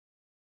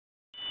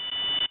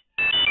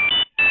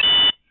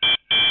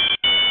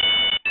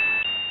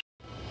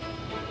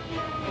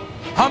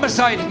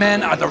Homicide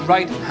men are the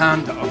right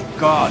hand of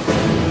God.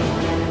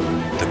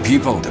 The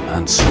people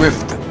demand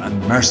swift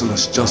and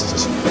merciless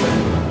justice.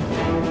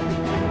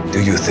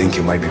 Do you think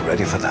you might be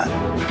ready for that?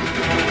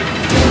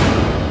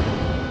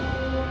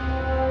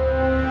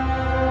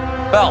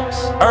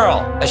 Phelps, Earl,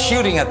 a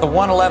shooting at the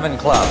 111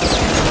 Club.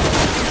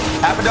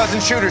 Half a dozen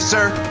shooters,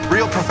 sir.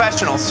 Real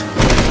professionals.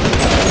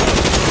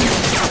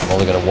 I'm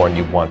only gonna warn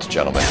you once,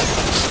 gentlemen.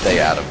 Stay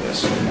out of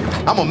this.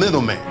 I'm a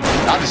middleman.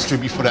 I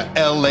distribute for the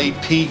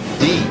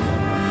LAPD.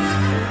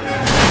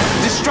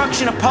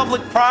 Destruction of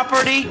public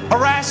property,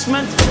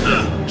 harassment.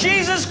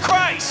 Jesus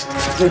Christ!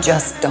 You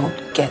just don't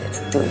get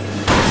it, do you?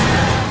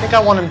 I think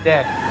I want him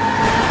dead.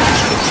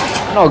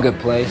 I know a good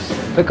place.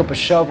 Pick up a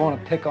shovel and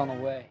a pick on the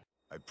way.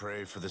 I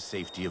pray for the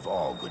safety of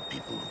all good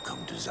people who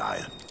come to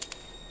Zion.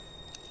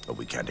 But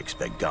we can't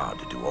expect God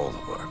to do all the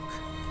work.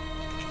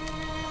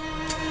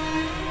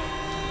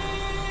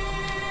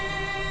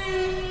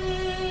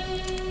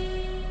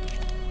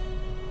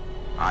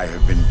 I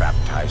have been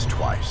baptized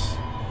twice.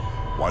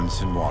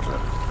 Once in water,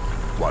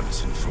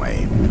 once in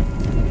flame.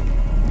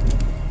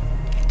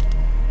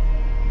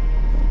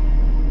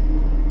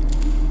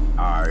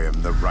 I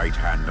am the right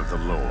hand of the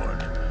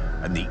Lord,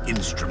 and the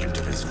instrument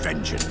of his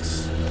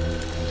vengeance.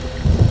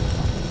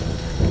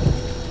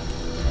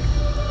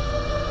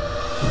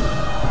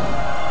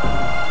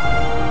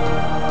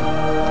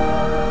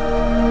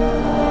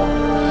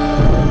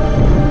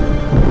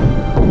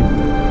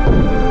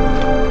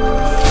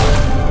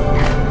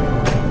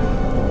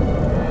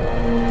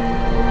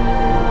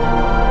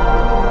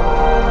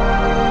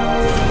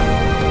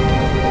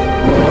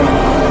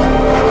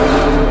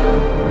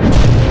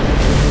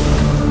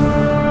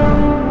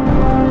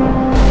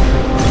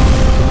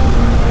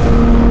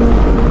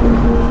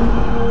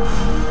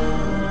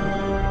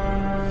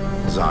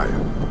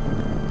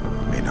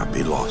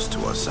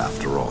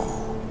 After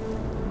all.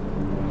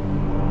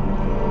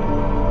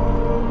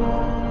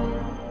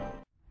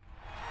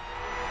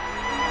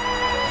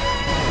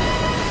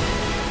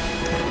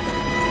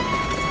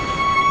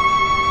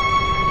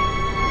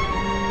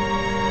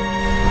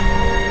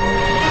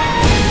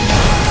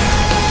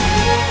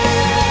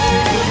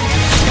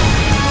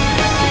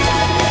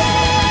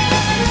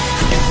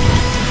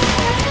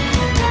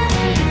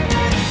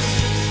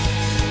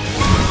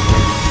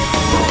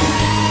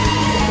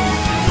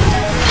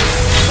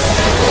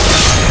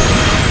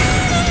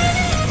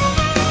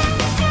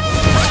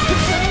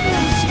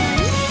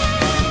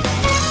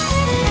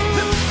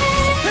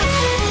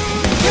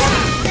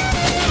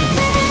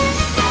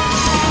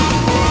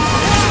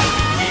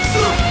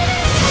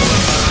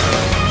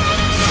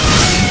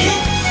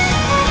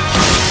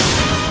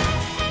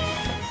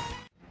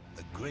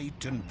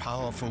 And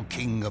powerful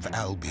king of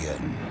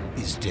Albion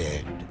is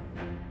dead.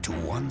 To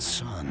one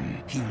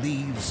son, he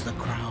leaves the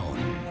crown.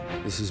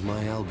 This is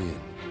my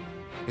Albion.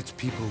 Its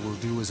people will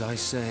do as I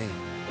say,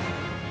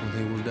 or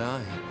they will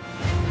die.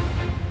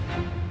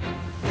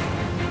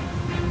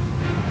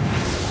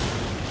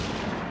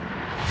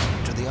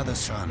 To the other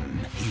son,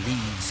 he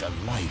leaves a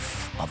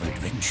life of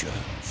adventure.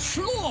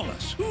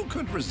 Flawless! Who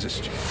could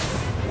resist you?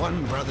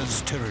 One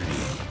brother's tyranny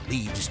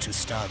leads to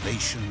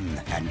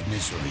starvation and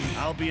misery.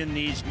 Albion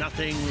needs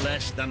nothing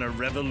less than a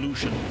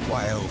revolution.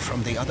 While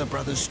from the other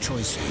brother's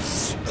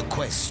choices, the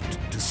quest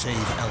to save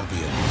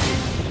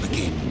Albion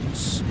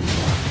begins.